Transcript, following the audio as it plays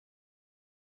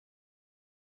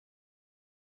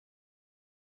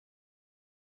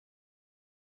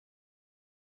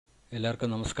എല്ലാവർക്കും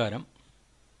നമസ്കാരം.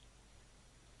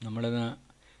 നമ്മളിന്ന്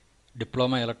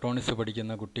ഡിപ്ലോമ ഇലക്ട്രോണിക്സ്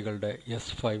പഠിക്കുന്ന കുട്ടികളുടെ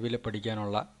S5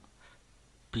 പഠിക്കാനുള്ള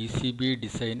PCB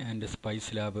design and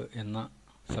spice lab എന്ന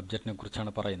സബ്ജക്റ്റിനെ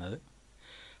കുറിച്ചാണ് പറയുന്നത്.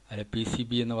 അതിൽ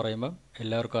PCB എന്ന് പറയുമ്പോൾ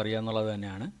എല്ലാവർക്കും അറിയാമെന്നുള്ളത്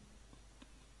തന്നെയാണ്.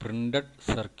 പ്രിൻ്റഡ്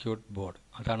സർക്യൂട്ട് ബോർഡ്,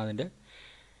 അതാണ് അതിൻ്റെ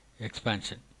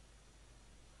എക്സ്പാൻഷൻ.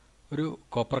 ഒരു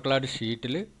കോപ്പർ ക്ലാഡ്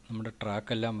ഷീറ്റിൽ നമ്മുടെ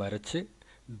ട്രാക്കെല്ലാം വരച്ച്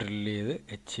ഡ്രിൽ ചെയ്ത്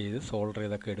എച്ച് ചെയ്ത് സോൾഡർ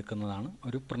ചെയ്തൊക്കെ എടുക്കുന്നതാണ്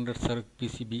ഒരു പ്രിൻ്റഡ്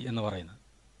PCB എന്ന് പറയുന്നത്.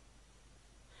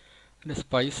 അതിൻ്റെ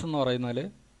സ്പൈസ് എന്ന് പറയുന്നാൽ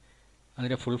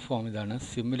അതിൻ്റെ ഫുൾ ഫോം ഇതാണ്: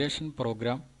 simulation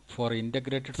programme four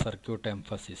integrated circuit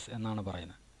emphasis എന്നാണ്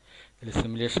പറയുന്നത്. ഇതിൽ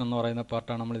സിമുലേഷൻ എന്ന് പറയുന്ന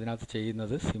പാർട്ടാണ് നമ്മൾ ഇതിനകത്ത്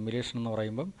ചെയ്യുന്നത്. സിമുലേഷൻ എന്ന്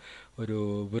പറയുമ്പം ഒരു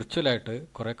വിർച്വലായിട്ട്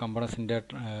കുറേ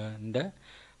കമ്പോണൻസിൻ്റെ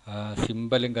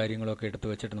സിമ്പലും കാര്യങ്ങളൊക്കെ എടുത്ത്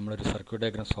വെച്ചിട്ട് നമ്മളൊരു സർക്യൂട്ട്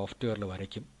ഡയഗ്രാം സോഫ്റ്റ്വെയറിൽ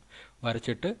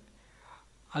വരച്ചിട്ട്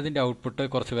അതിൻ്റെ ഔട്ട്പുട്ട്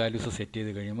കുറച്ച് വാല്യൂസ് സെറ്റ്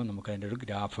ചെയ്ത് കഴിയുമ്പോൾ നമുക്ക് അതിൻ്റെ ഒരു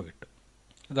ഗ്രാഫ് കിട്ടും.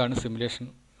 ഇതാണ് സിമുലേഷൻ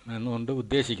എന്നുകൊണ്ട്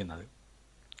ഉദ്ദേശിക്കുന്നത്.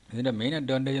 ഇതിൻ്റെ മെയിൻ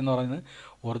അഡ്വാൻറ്റേജ് എന്ന് പറയുന്നത്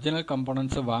ഒറിജിനൽ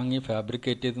കമ്പോണൻസ് വാങ്ങി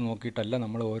ഫാബ്രിക്കേറ്റ് ചെയ്ത് നോക്കിയിട്ടല്ല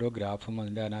നമ്മൾ ഓരോ ഗ്രാഫും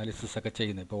അതിൻ്റെ അനാലിസിസ് ഒക്കെ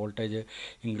ചെയ്യുന്നത്. ഇപ്പോൾ വോൾട്ടേജ്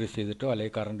ഇൻക്രീസ് ചെയ്തിട്ടോ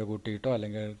അല്ലെങ്കിൽ കറണ്ട് കൂട്ടിയിട്ടോ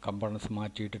അല്ലെങ്കിൽ കമ്പോണൻസ്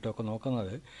മാറ്റിയിട്ടിട്ടോ ഒക്കെ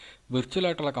നോക്കുന്നത്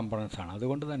വിർച്വലായിട്ടുള്ള കമ്പോണൻസ് ആണ്.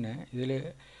 അതുകൊണ്ട് തന്നെ ഇതിൽ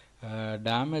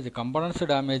കമ്പോണൻസ്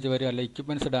ഡാമേജ് വരും അല്ലെങ്കിൽ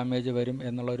എക്യുപ്മെൻറ്റ്സ് ഡാമേജ് വരും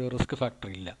എന്നുള്ളൊരു റിസ്ക് ഫാക്ടർ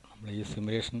ഇല്ല നമ്മൾ ഈ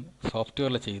സിമുലേഷൻ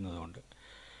സോഫ്റ്റ്വെയറിൽ ചെയ്യുന്നത് കൊണ്ട്.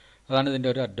 അതാണ് ഇതിൻ്റെ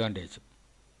ഒരു അഡ്വാൻറ്റേജ്.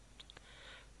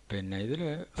 പിന്നെ ഇതിൽ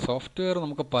സോഫ്റ്റ്വെയർ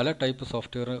നമുക്ക് പല ടൈപ്പ്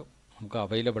സോഫ്റ്റ്വെയർ നമുക്ക്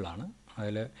അവൈലബിൾ ആണ്.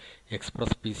 അതിൽ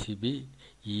express PCB,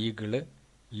 eagle,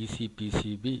 easy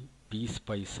PCB,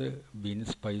 spice, bin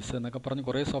spice എന്നൊക്കെ പറഞ്ഞ്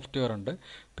കുറേ സോഫ്റ്റ്വെയർ ഉണ്ട്.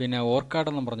 പിന്നെ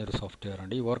ഓർക്കാഡ് എന്ന് പറഞ്ഞൊരു സോഫ്റ്റ്വെയർ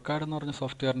ഉണ്ട്. ഈ ഓർക്കാഡ് എന്ന് പറഞ്ഞ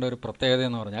സോഫ്റ്റ്വെയറിൻ്റെ ഒരു പ്രത്യേകത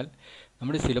എന്ന് പറഞ്ഞാൽ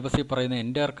നമ്മുടെ സിലബസിൽ പറയുന്ന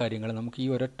എൻ്റയർ കാര്യങ്ങൾ നമുക്ക് ഈ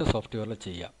ഒരൊറ്റ സോഫ്റ്റ്വെയറിൽ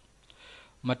ചെയ്യാം.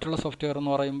 മറ്റുള്ള സോഫ്റ്റ്വെയർ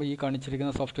എന്ന് പറയുമ്പോൾ ഈ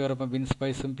കാണിച്ചിരിക്കുന്ന സോഫ്റ്റ്വെയർ ഇപ്പം ബിൻ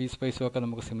സ്പൈസും സ്പൈസും ഒക്കെ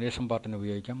നമുക്ക് സിമുലേഷൻ പാർട്ടിന്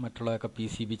ഉപയോഗിക്കാം, മറ്റുള്ളതൊക്കെ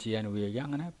PCB ചെയ്യാൻ ഉപയോഗിക്കാം.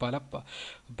 അങ്ങനെ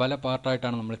പല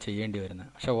പാർട്ടായിട്ടാണ് നമ്മൾ ചെയ്യേണ്ടി വരുന്നത്.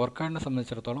 പക്ഷേ ഓർക്കാഡിനെ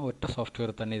സംബന്ധിച്ചിടത്തോളം ഒറ്റ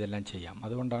സോഫ്റ്റ്വെയർ തന്നെ ഇതെല്ലാം ചെയ്യാം.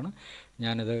 അതുകൊണ്ടാണ്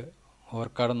ഞാനിത്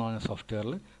ഓർക്കാഡ് എന്ന് പറഞ്ഞ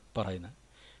സോഫ്റ്റ്വെയറിൽ പറയുന്നത്.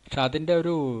 പക്ഷേ അതിൻ്റെ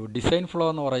ഒരു ഡിസൈൻ ഫ്ലോ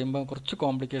എന്ന് പറയുമ്പോൾ കുറച്ച്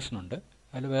കോംപ്ലിക്കേഷൻ ഉണ്ട്.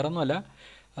 അതിൽ വേറൊന്നുമല്ല,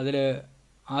 അതിൽ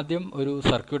ആദ്യം ഒരു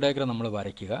സർക്യൂട്ട് ഡയഗ്രാം നമ്മൾ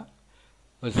വരയ്ക്കുക,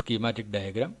 ഒരു സ്കീമാറ്റിക്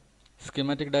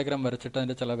ഡയഗ്രാം വരച്ചിട്ട്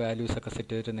അതിൻ്റെ ചില വാല്യൂസൊക്കെ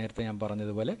സെറ്റ് ചെയ്തിട്ട് നേരത്തെ ഞാൻ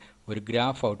പറഞ്ഞതുപോലെ ഒരു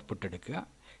ഗ്രാഫ് ഔട്ട്പുട്ട് എടുക്കുക.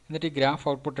 എന്നിട്ട് ഈ ഗ്രാഫ്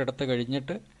ഔട്ട്പുട്ട് എടുത്ത്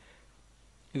കഴിഞ്ഞിട്ട്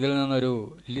ഇതിൽ നിന്നൊരു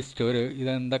ലിസ്റ്റ്,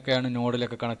 ഇതെന്തൊക്കെയാണ്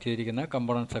നോഡിലൊക്കെ കണക്ട് ചെയ്തിരിക്കുന്നത്,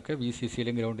 കമ്പോണൻസൊക്കെ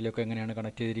VCCയിലും ഗ്രൗണ്ടിലൊക്കെ എങ്ങനെയാണ്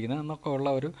കണക്ട് ചെയ്തിരിക്കുന്നത് എന്നൊക്കെ ഉള്ള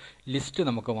ഒരു ലിസ്റ്റ്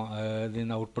നമുക്ക് ഇതിൽ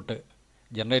നിന്ന് ഔട്ട്പുട്ട്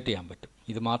ജനറേറ്റ് ചെയ്യാൻ പറ്റും.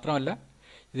 ഇത് മാത്രമല്ല,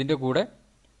 ഇതിൻ്റെ കൂടെ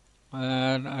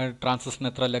ട്രാൻസിസ്റ്ററിന്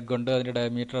എത്ര ലെഗ് ഉണ്ട്, അതിൻ്റെ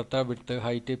ഡയമീറ്റർ എത്ര, വിഡ്ത്ത്,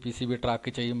 ഹൈറ്റ്, PCB ട്രാക്ക്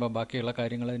ചെയ്യുമ്പോൾ ബാക്കിയുള്ള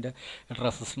കാര്യങ്ങൾ, അതിൻ്റെ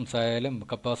റെസിസ്റ്റൻസ് ആയാലും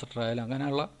കപ്പാസിറ്റർ ആയാലും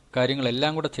അങ്ങനെയുള്ള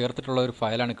കാര്യങ്ങളെല്ലാം കൂടെ ചേർത്തിട്ടുള്ള ഒരു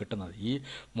ഫയലാണ് കിട്ടുന്നത്. ഈ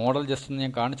മോഡൽ ജസ്റ്റ്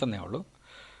ഞാൻ കാണിച്ചെന്നേ ഉള്ളൂ.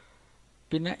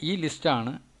 പിന്നെ ഈ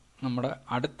ലിസ്റ്റാണ് നമ്മുടെ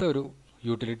അടുത്തൊരു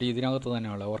യൂട്ടിലിറ്റി ഇതിനകത്ത്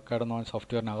തന്നെയുള്ള ഓർക്കാഡ് എന്ന് പറയുന്ന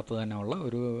സോഫ്റ്റ്വെയറിനകത്ത് തന്നെയുള്ള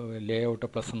ഒരു ലേഔട്ട്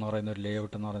പ്ലസ് എന്ന് പറയുന്ന ഒരു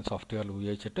ലേഔട്ട് എന്ന് പറയുന്ന സോഫ്റ്റ്വെയറിൽ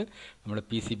ഉപയോഗിച്ചിട്ട് നമ്മൾ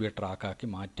PCB ട്രാക്കാക്കി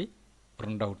മാറ്റി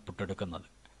പ്രിൻ്റ് ഔട്ട്പുട്ട് എടുക്കുന്നത്.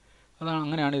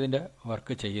 അങ്ങനെയാണ് ഇതിൻ്റെ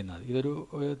വർക്ക് ചെയ്യുന്നത്. ഇതൊരു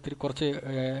കുറച്ച്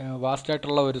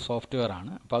വാസ്റ്റായിട്ടുള്ള ഒരു സോഫ്റ്റ്വെയർ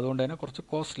ആണ്. അപ്പോൾ അതുകൊണ്ട് തന്നെ കുറച്ച്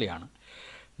കോസ്റ്റ്ലിയാണ്.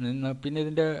 പിന്നെ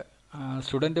ഇതിൻ്റെ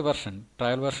student version,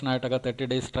 trial വെർഷനായിട്ടൊക്കെ 30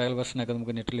 days trial വെർഷനൊക്കെ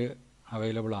നമുക്ക് നെറ്റിൽ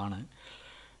അവൈലബിൾ ആണ്.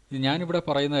 ഇത് ഞാനിവിടെ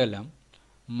പറയുന്നതെല്ലാം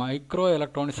micro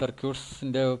electronic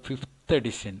സർക്യൂട്ട്സിൻ്റെ 5th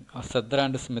edition, സെദ്ര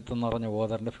and Smith എന്ന് പറഞ്ഞ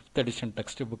ഓതറിൻ്റെ 5th എഡിഷൻ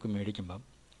ടെക്സ്റ്റ് ബുക്ക് മേടിക്കുമ്പം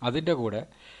അതിൻ്റെ കൂടെ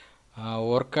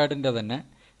ഓർക്കാഡിൻ്റെ തന്നെ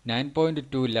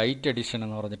 9.2 ലൈറ്റ് എഡിഷൻ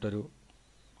എന്ന് പറഞ്ഞിട്ടൊരു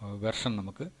വെർഷൻ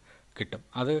നമുക്ക് കിട്ടും.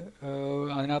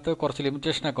 അതിനകത്ത് കുറച്ച്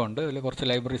ലിമിറ്റേഷനൊക്കെ ഉണ്ട്. അതിൽ കുറച്ച്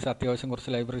ലൈബ്രറീസ്, അത്യാവശ്യം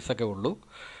കുറച്ച് ലൈബ്രറീസൊക്കെ ഉള്ളൂ.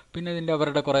 പിന്നെ ഇതിൻ്റെ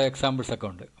അവരുടെ കുറേ എക്സാമ്പിൾസൊക്കെ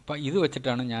ഉണ്ട്. അപ്പോൾ ഇത്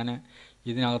വെച്ചിട്ടാണ് ഞാൻ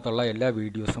ഇതിനകത്തുള്ള എല്ലാ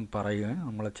വീഡിയോസും പറയുകയും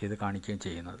നമ്മൾ ചെയ്ത് കാണിക്കുകയും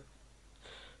ചെയ്യുന്നത്.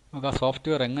 നമുക്ക് ആ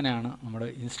സോഫ്റ്റ്വെയർ എങ്ങനെയാണ് നമ്മൾ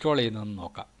ഇൻസ്റ്റാൾ ചെയ്യുന്നതെന്ന്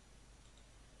നോക്കാം.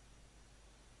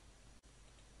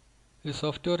 ഈ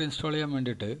സോഫ്റ്റ്വെയർ ഇൻസ്റ്റാൾ ചെയ്യാൻ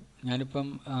വേണ്ടിയിട്ട് ഞാനിപ്പം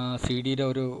CD-യുടെ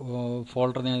ഒരു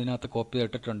ഫോൾഡർ ഞാൻ ഇതിനകത്ത് കോപ്പി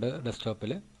ചെയ്തിട്ടുണ്ട്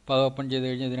ഡെസ്ക്ടോപ്പിൽ. അപ്പോൾ അത് ഓപ്പൺ ചെയ്ത്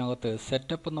കഴിഞ്ഞാൽ ഇതിനകത്ത്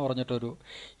സെറ്റപ്പ് എന്ന് പറഞ്ഞിട്ടൊരു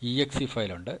exe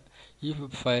ഫയലുണ്ട്. ഈ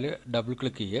ഫയൽ ഡബിൾ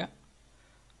ക്ലിക്ക് ചെയ്യുക.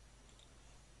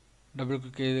 ഡബിൾ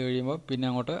ക്ലിക്ക് ചെയ്ത് കഴിയുമ്പോൾ പിന്നെ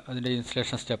അങ്ങോട്ട് അതിൻ്റെ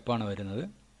ഇൻസ്റ്റലേഷൻ സ്റ്റെപ്പാണ് വരുന്നത്.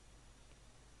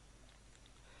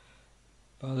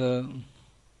 അപ്പോൾ അത്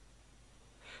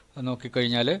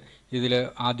നോക്കിക്കഴിഞ്ഞാൽ ഇതിൽ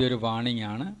ആദ്യം ഒരു വാണിംഗ്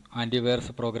ആണ്.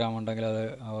 ആൻറ്റിവൈറസ് പ്രോഗ്രാം ഉണ്ടെങ്കിൽ അത്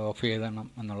ഓഫ് ചെയ്യണം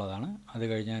എന്നുള്ളതാണ്. അത്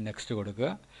കഴിഞ്ഞ് നെക്സ്റ്റ് കൊടുക്കുക.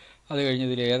 അത് കഴിഞ്ഞ്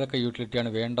ഇതിൽ ഏതൊക്കെ യൂട്ടിലിറ്റിയാണ്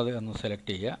വേണ്ടത് എന്ന് സെലക്ട്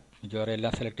ചെയ്യുക. മിക്കവാറും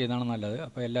എല്ലാം സെലക്ട് ചെയ്യുന്നതാണ് നല്ലത്.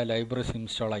 അപ്പോൾ എല്ലാ ലൈബ്രറീസ്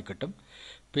ഇൻസ്റ്റാൾ ആയി കിട്ടും.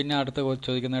 പിന്നെ അടുത്ത്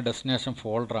ചോദിക്കുന്ന ഡെസ്റ്റിനേഷൻ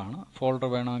ഫോൾഡറാണ്. ഫോൾഡർ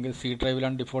വേണമെങ്കിൽ C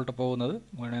ഡ്രൈവിലാണ് ഡിഫോൾട്ട് പോകുന്നത്,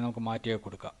 വേണമെങ്കിൽ നമുക്ക് മാറ്റിയൊക്കെ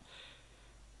കൊടുക്കാം.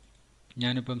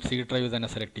 ഞാനിപ്പം C ഡ്രൈവ് തന്നെ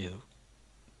സെലക്ട് ചെയ്തു.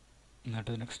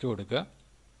 എന്നിട്ട് നെക്സ്റ്റ് കൊടുക്കുക.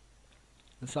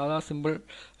 സാധാ സിമ്പിൾ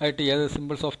ആയിട്ട് ഏത്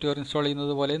സിമ്പിൾ സോഫ്റ്റ്വെയർ ഇൻസ്റ്റാൾ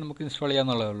ചെയ്യുന്നത് പോലെ നമുക്ക് ഇൻസ്റ്റാൾ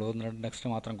ചെയ്യാമെന്നുള്ളതേ ഉള്ളൂ. നെക്സ്റ്റ്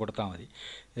മാത്രം കൊടുത്താൽ മതി.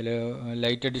 ഇതിൽ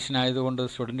ലൈറ്റ് എഡിഷൻ ആയതുകൊണ്ട്,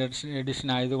 സ്റ്റുഡൻറ്റ് എഡിഷൻ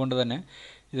ആയതുകൊണ്ട് തന്നെ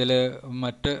ഇതിൽ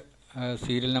മറ്റ്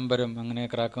സീരിയൽ നമ്പരും അങ്ങനെ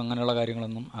ക്രാക്കും അങ്ങനെയുള്ള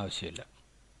കാര്യങ്ങളൊന്നും ആവശ്യമില്ല.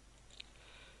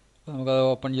 അപ്പോൾ നമുക്കത്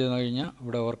ഓപ്പൺ ചെയ്ത് കഴിഞ്ഞാൽ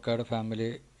ഇവിടെ ഓർക്കാഡ് ഫാമിലി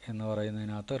എന്ന്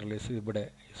പറയുന്നതിനകത്ത് റിലീസ് ഇവിടെ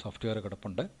ഈ സോഫ്റ്റ്വെയർ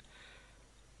കിടപ്പുണ്ട്.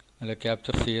 അതിൽ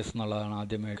ക്യാപ്ചർ CS എന്നുള്ളതാണ്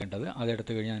ആദ്യം വേണ്ടത്.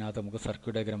 അതെടുത്ത് കഴിഞ്ഞാൽ അതിനകത്ത് നമുക്ക്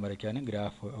സർക്യൂട്ട് ഡയഗ്രാം വരയ്ക്കാനും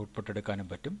ഗ്രാഫ് ഔട്ട്പുട്ട് എടുക്കാനും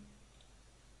പറ്റും.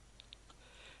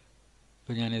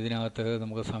 ഇപ്പോൾ ഞാൻ ഇതിനകത്ത്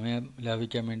നമുക്ക് സമയം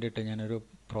ലാഭിക്കാൻ വേണ്ടിയിട്ട് ഞാനൊരു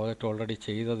പ്രോജക്റ്റ് ഓൾറെഡി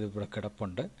ചെയ്തത് ഇവിടെ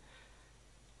കിടപ്പുണ്ട്.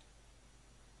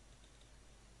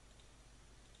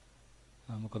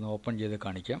 നമുക്കൊന്ന് ഓപ്പൺ ചെയ്ത്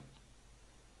കാണിക്കാം.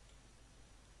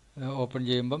 ഓപ്പൺ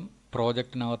ചെയ്യുമ്പം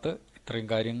പ്രോജക്റ്റിനകത്ത് ഇത്രയും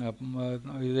കാര്യങ്ങൾ,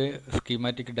 ഇത്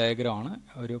സ്കീമാറ്റിക് ഡയഗ്രമാണ്.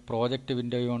 ഒരു പ്രോജക്റ്റ്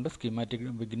വിൻഡോയും ഉണ്ട്, സ്കീമാറ്റിക്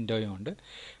വിൻഡോയും ഉണ്ട്.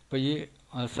 അപ്പോൾ ഈ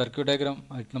സർക്യൂട്ട് ഡയഗ്രാം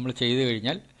നമ്മൾ ചെയ്ത്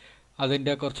കഴിഞ്ഞാൽ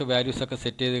അതിൻ്റെ കുറച്ച് വാല്യൂസൊക്കെ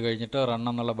സെറ്റ് ചെയ്ത് കഴിഞ്ഞിട്ട് റൺ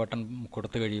എന്നുള്ള ബട്ടൺ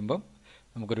കൊടുത്തു കഴിയുമ്പം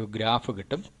നമുക്കൊരു ഗ്രാഫ്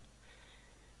കിട്ടും.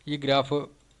 ഈ ഗ്രാഫ്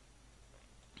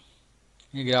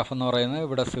എന്ന് പറയുന്നത്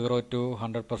ഇവിടെ 0 to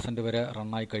 100% വരെ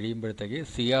റണ്ണായി കഴിയുമ്പോഴത്തേക്ക്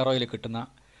CROയിൽ കിട്ടുന്ന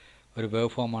ഒരു വേവ്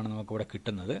ഫോമാണ് നമുക്കിവിടെ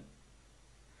കിട്ടുന്നത്.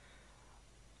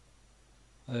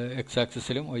 X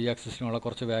ആക്സിസിലും Y ആക്സിസിലുമുള്ള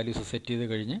കുറച്ച് വാല്യൂസ് സെറ്റ് ചെയ്ത്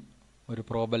കഴിഞ്ഞ് ഒരു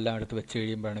പ്രോബെല്ലാം എടുത്ത് വെച്ച്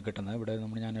കഴിയുമ്പോഴാണ് കിട്ടുന്നത്. ഇവിടെ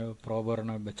ഞാൻ പ്രോബ്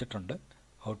ഒരെണ്ണം വെച്ചിട്ടുണ്ട്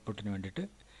ഔട്ട്പുട്ടിന് വേണ്ടിയിട്ട്.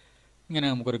 ഇങ്ങനെ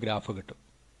നമുക്കൊരു ഗ്രാഫ് കിട്ടും.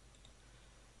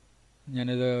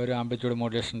 ഞാനിത് ഒരു ആംപ്ലിറ്റ്യൂഡ്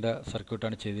മോഡുലേഷൻ്റെ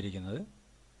സർക്യൂട്ടാണ് ചെയ്തിരിക്കുന്നത്.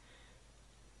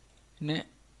 പിന്നെ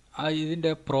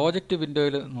ഇതിൻ്റെ പ്രോജക്റ്റ്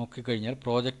വിൻഡോയിൽ നോക്കിക്കഴിഞ്ഞാൽ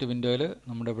പ്രോജക്റ്റ് വിൻഡോയിൽ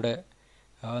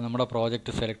നമ്മുടെ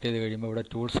പ്രോജക്റ്റ് സെലക്ട് ചെയ്ത് കഴിയുമ്പോൾ ഇവിടെ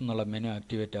ടൂൾസ് എന്നുള്ള മെനു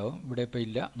ആക്ടിവേറ്റ് ആവും. ഇവിടെ ഇപ്പോൾ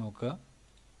ഇല്ല, നോക്കുക.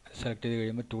 സെലക്ട് ചെയ്ത്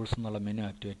കഴിയുമ്പോൾ ടൂൾസ് എന്നുള്ള മെനു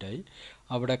ആക്ടിവേറ്റ് ആയി.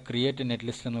 അവിടെ ക്രിയേറ്റ് നെറ്റ്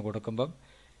ലിസ്റ്റ് എന്ന് കൊടുക്കുമ്പം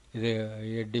ഇത്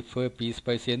ഡിഫ്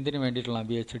PSpice എന്തിനു വേണ്ടിയിട്ടുള്ള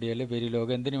VHDL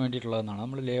വെരിലോഗ് എന്തിനു വേണ്ടിയിട്ടുള്ളതെന്നാണ്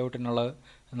നമ്മൾ ലേഔട്ടിനുള്ളത്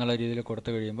എന്നുള്ള രീതിയിൽ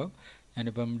കൊടുത്തു കഴിയുമ്പം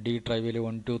ഞാനിപ്പം D ഡ്രൈവിൽ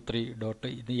 123.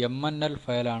 ഇത് MNL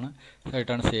ഫയലാണ്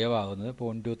ആയിട്ടാണ് സേവ് ആകുന്നത്. ഇപ്പോൾ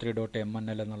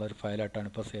 123.mnl എന്നുള്ളൊരു ഫയലായിട്ടാണ്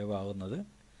ഇപ്പോൾ സേവ് ആകുന്നത്.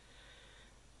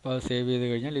 അപ്പോൾ അത് സേവ് ചെയ്ത്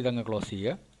കഴിഞ്ഞാൽ ഇതങ്ങ് ക്ലോസ്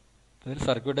ചെയ്യുക. അതിൽ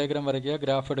സർക്യൂട്ട് ഡയഗ്രാം വരയ്ക്കുക,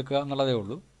 ഗ്രാഫ് എടുക്കുക എന്നുള്ളതേ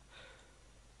ഉള്ളൂ.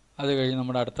 അത് കഴിഞ്ഞ്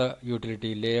നമ്മുടെ അടുത്ത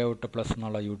യൂട്ടിലിറ്റി ലേഔട്ട് പ്ലസ്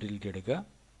എന്നുള്ള യൂട്ടിലിറ്റി എടുക്കുക.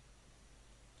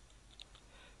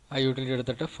 ആ യൂട്ടിലിറ്റി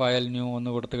എടുത്തിട്ട് ഫയൽ ന്യൂ ഒന്ന്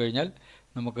കൊടുത്തു കഴിഞ്ഞാൽ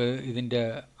നമുക്ക് ഇതിൻ്റെ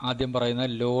ആദ്യം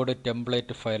പറയുന്നത് ലോഡ്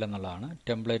ടെംപ്ലേറ്റ് ഫയൽ എന്നുള്ളതാണ്.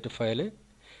 ടെംപ്ലേറ്റ് ഫയൽ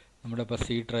നമ്മുടെ ഇപ്പോൾ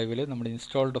C ഡ്രൈവിൽ നമ്മുടെ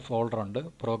ഇൻസ്റ്റാൾഡ് ഫോൾഡറുണ്ട്.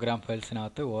 പ്രോഗ്രാം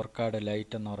ഫയൽസിനകത്ത് ഓർക്കാഡ്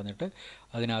ലൈറ്റ് എന്ന് പറഞ്ഞിട്ട്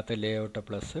അതിനകത്ത് ലേഔട്ട്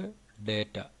പ്ലസ്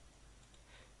ഡേറ്റ,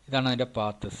 ഇതാണ് അതിൻ്റെ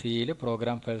path. Cയിൽ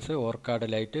programme files ഓർക്കാഡ്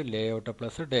light layout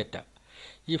plus data.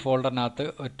 ഈ ഫോൾഡറിനകത്ത്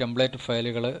ടെംപ്ലേറ്റ്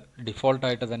ഫയലുകൾ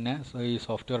ഡിഫോൾട്ടായിട്ട് തന്നെ ഈ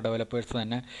സോഫ്റ്റ്വെയർ ഡെവലപ്പേഴ്സ്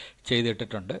തന്നെ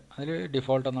ചെയ്തിട്ടിട്ടുണ്ട്. അതിൽ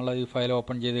ഡിഫോൾട്ട് എന്നുള്ള ഈ ഫയൽ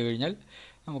ഓപ്പൺ ചെയ്ത് കഴിഞ്ഞാൽ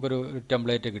നമുക്കൊരു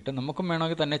ടെംപ്ലേറ്റ് കിട്ടും. നമുക്കും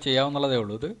വേണമെങ്കിൽ തന്നെ ചെയ്യാവുന്നതേ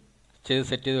ഉള്ളൂ. ഇത് ചെയ്ത്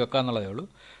സെറ്റ് ചെയ്ത് വെക്കാമെന്നുള്ളതേ ഉള്ളൂ.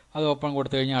 അത് ഓപ്പൺ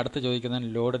കൊടുത്തു കഴിഞ്ഞാൽ അടുത്ത് ചോദിക്കുന്ന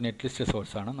ലോഡ് നെറ്റ് ലിസ്റ്റ്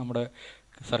സോഴ്സാണ്. നമ്മുടെ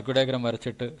സർക്യൂട്ട് ഡയഗ്രാം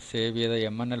വരച്ചിട്ട് സേവ് ചെയ്ത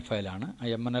MNL ഫയലാണ്. ആ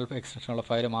MNL എക്സ്റ്റൻഷനുള്ള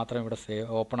ഫയൽ മാത്രമേ ഇവിടെ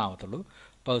ഓപ്പൺ ആവത്തുള്ളൂ.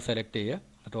 അപ്പോൾ അത് സെലക്ട് ചെയ്യുക,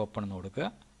 എന്നിട്ട് ഓപ്പൺ എന്ന് കൊടുക്കുക,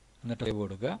 എന്നിട്ട് സേവ്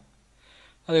കൊടുക്കുക.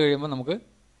 അത് കഴിയുമ്പോൾ നമുക്ക്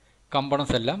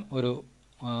കമ്പണൻസ് എല്ലാം ഒരു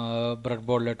ബ്രെഡ്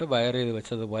ബോർഡിലിട്ട് വയർ ചെയ്ത്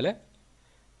വെച്ചതുപോലെ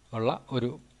ഉള്ള ഒരു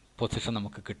പൊസിഷൻ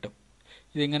നമുക്ക് കിട്ടും.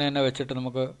 ഇതിങ്ങനെ തന്നെ വെച്ചിട്ട്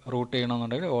നമുക്ക് റൂട്ട്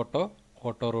ചെയ്യണമെന്നുണ്ടെങ്കിൽ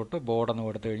ഓട്ടോ റൂട്ട് ബോർഡെന്ന്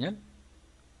കൊടുത്തു കഴിഞ്ഞാൽ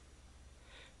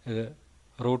ഇത്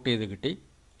റൂട്ട് ചെയ്ത് കിട്ടി.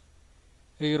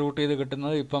 ഈ റൂട്ട് ചെയ്ത്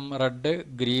കിട്ടുന്നത് ഇപ്പം റെഡ്,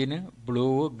 ഗ്രീന്, ബ്ലൂ,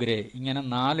 ഗ്രേ ഇങ്ങനെ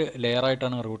 4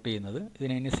 ലെയറായിട്ടാണ് റൂട്ട് ചെയ്യുന്നത്.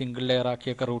 ഇതിനെ ഇനി സിംഗിൾ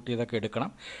ലെയറാക്കിയൊക്കെ റൂട്ട് ചെയ്തൊക്കെ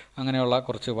എടുക്കണം. അങ്ങനെയുള്ള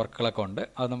കുറച്ച് വർക്കുകളൊക്കെ ഉണ്ട്.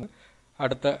 അത് നമുക്ക്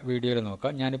അടുത്ത വീഡിയോയിൽ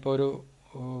നോക്കാം. ഞാനിപ്പോൾ ഒരു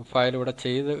ഫയൽ ഇവിടെ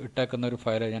ചെയ്ത് ഇട്ടേക്കുന്ന ഒരു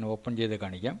ഫയൽ ഞാൻ ഓപ്പൺ ചെയ്ത്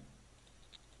കാണിക്കാം.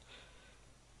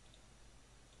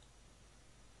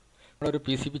 ഒരു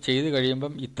PCB ചെയ്ത്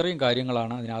കഴിയുമ്പം ഇത്രയും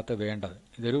കാര്യങ്ങളാണ് അതിനകത്ത് വേണ്ടത്.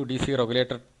 ഇതൊരു DC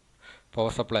റെഗുലേറ്റഡ്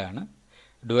പവർ സപ്ലൈ ആണ്,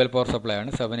 ഡുവൽ പവർ സപ്ലൈ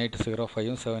ആണ്.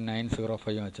 7805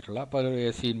 7905 വെച്ചിട്ടുള്ള. അപ്പോൾ ഒരു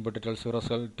AC ഇൻപുട്ട്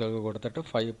 12 കൊടുത്തിട്ട്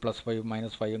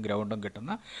 5+5 - 5 ഗ്രൗണ്ടും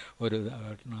കിട്ടുന്ന ഒരു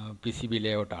PCB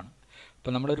ലേഔട്ടാണ്.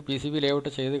 അപ്പോൾ നമ്മളൊരു PCB ലേഔട്ട്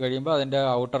ചെയ്ത് കഴിയുമ്പോൾ അതിൻ്റെ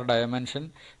ഔട്ടർ ഡയമെൻഷൻ,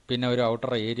 പിന്നെ ഒരു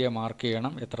ഔട്ടർ ഏരിയ മാർക്ക്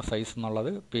ചെയ്യണം എത്ര സൈസ് എന്നുള്ളത്,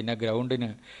 പിന്നെ ഗ്രൗണ്ടിന്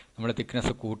നമ്മൾ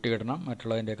തിക്നെസ് കൂട്ടിയിടണം,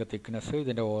 മറ്റുള്ളതിൻ്റെയൊക്കെ തിക്നെസ്,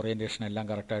 ഇതിൻ്റെ ഓറിയൻറ്റേഷൻ എല്ലാം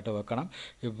കറക്റ്റായിട്ട് വെക്കണം.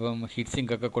 ഇപ്പം ഹീറ്റ്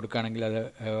സിങ്ക് ഒക്കെ കൊടുക്കുകയാണെങ്കിൽ അത്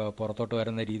പുറത്തോട്ട്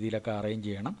വരുന്ന രീതിയിലൊക്കെ അറേഞ്ച്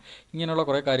ചെയ്യണം. ഇങ്ങനെയുള്ള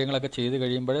കുറേ കാര്യങ്ങളൊക്കെ ചെയ്ത്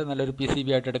കഴിയുമ്പോഴേ നല്ലൊരു PCB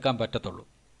ആയിട്ട് എടുക്കാൻ പറ്റത്തുള്ളൂ.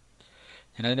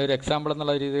 ഞാനതിൻ്റെ ഒരു എക്സാമ്പിൾ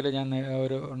എന്നുള്ള രീതിയിൽ ഞാൻ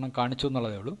ഒരു എണ്ണം കാണിച്ചു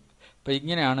എന്നുള്ളതേ ഉള്ളൂ. അപ്പോൾ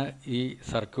ഇങ്ങനെയാണ് ഈ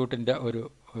സർക്യൂട്ടിൻ്റെ ഒരു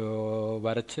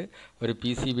വരച്ച് ഒരു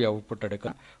PCB ഔട്ട്പുട്ട്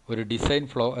എടുക്കുക. ഒരു ഡിസൈൻ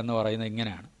ഫ്ലോ എന്ന് പറയുന്നത്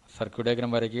ഇങ്ങനെയാണ്. സർക്യൂട്ട്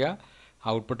ഡയഗ്രാം വരയ്ക്കുക,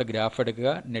 ഔട്ട്പുട്ട് ഗ്രാഫ് എടുക്കുക,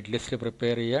 നെറ്റ് ലിസ്റ്റ്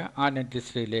പ്രിപ്പയർ ചെയ്യുക, ആ നെറ്റ്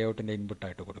ലിസ്റ്റ് ലേഔട്ടിൻ്റെ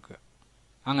ഇൻപുട്ടായിട്ട് കൊടുക്കുക.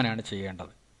 അങ്ങനെയാണ്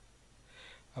ചെയ്യേണ്ടത്.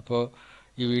 അപ്പോൾ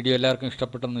ഈ വീഡിയോ എല്ലാവർക്കും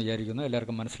ഇഷ്ടപ്പെട്ടെന്ന് വിചാരിക്കുന്നു,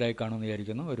 എല്ലാവർക്കും മനസ്സിലായി കാണുമെന്ന്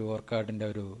വിചാരിക്കുന്നു. ഒരു ഓർക്കാഡിൻ്റെ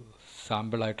ഒരു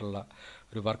സാമ്പിളായിട്ടുള്ള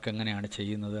ഒരു വർക്ക് എങ്ങനെയാണ്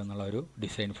ചെയ്യുന്നത് എന്നുള്ള ഒരു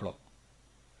design flow.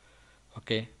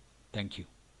 Okay, thank you.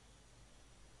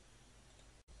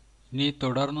 ഇനി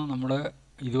തുടർന്ന് നമ്മുടെ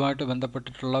ഇതുമായിട്ട്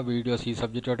ബന്ധപ്പെട്ടിട്ടുള്ള വീഡിയോസ്, ഈ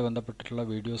സബ്ജക്റ്റുമായിട്ട് ബന്ധപ്പെട്ടിട്ടുള്ള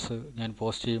വീഡിയോസ് ഞാൻ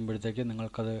പോസ്റ്റ് ചെയ്യുമ്പോഴത്തേക്ക്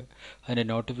നിങ്ങൾക്കത് അതിൻ്റെ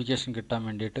നോട്ടിഫിക്കേഷൻ കിട്ടാൻ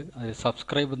വേണ്ടിയിട്ട് അത്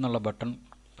സബ്സ്ക്രൈബ് എന്നുള്ള ബട്ടൺ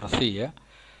പ്രസ് ചെയ്യുക.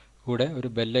 കൂടെ ഒരു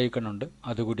ബെല്ലൈക്കൺ ഉണ്ട്,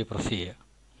 അതുകൂടി പ്രസ് ചെയ്യുക.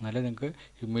 എന്നാലേ നിങ്ങൾക്ക്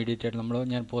ഇമ്മീഡിയറ്റ് ആയിട്ട്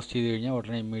ഞാൻ പോസ്റ്റ് ചെയ്ത് കഴിഞ്ഞാൽ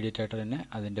ഉടനെ ഇമ്മീഡിയറ്റ് ആയിട്ട് തന്നെ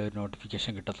അതിൻ്റെ ഒരു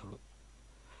നോട്ടിഫിക്കേഷൻ കിട്ടത്തുള്ളൂ.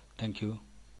 Thank you.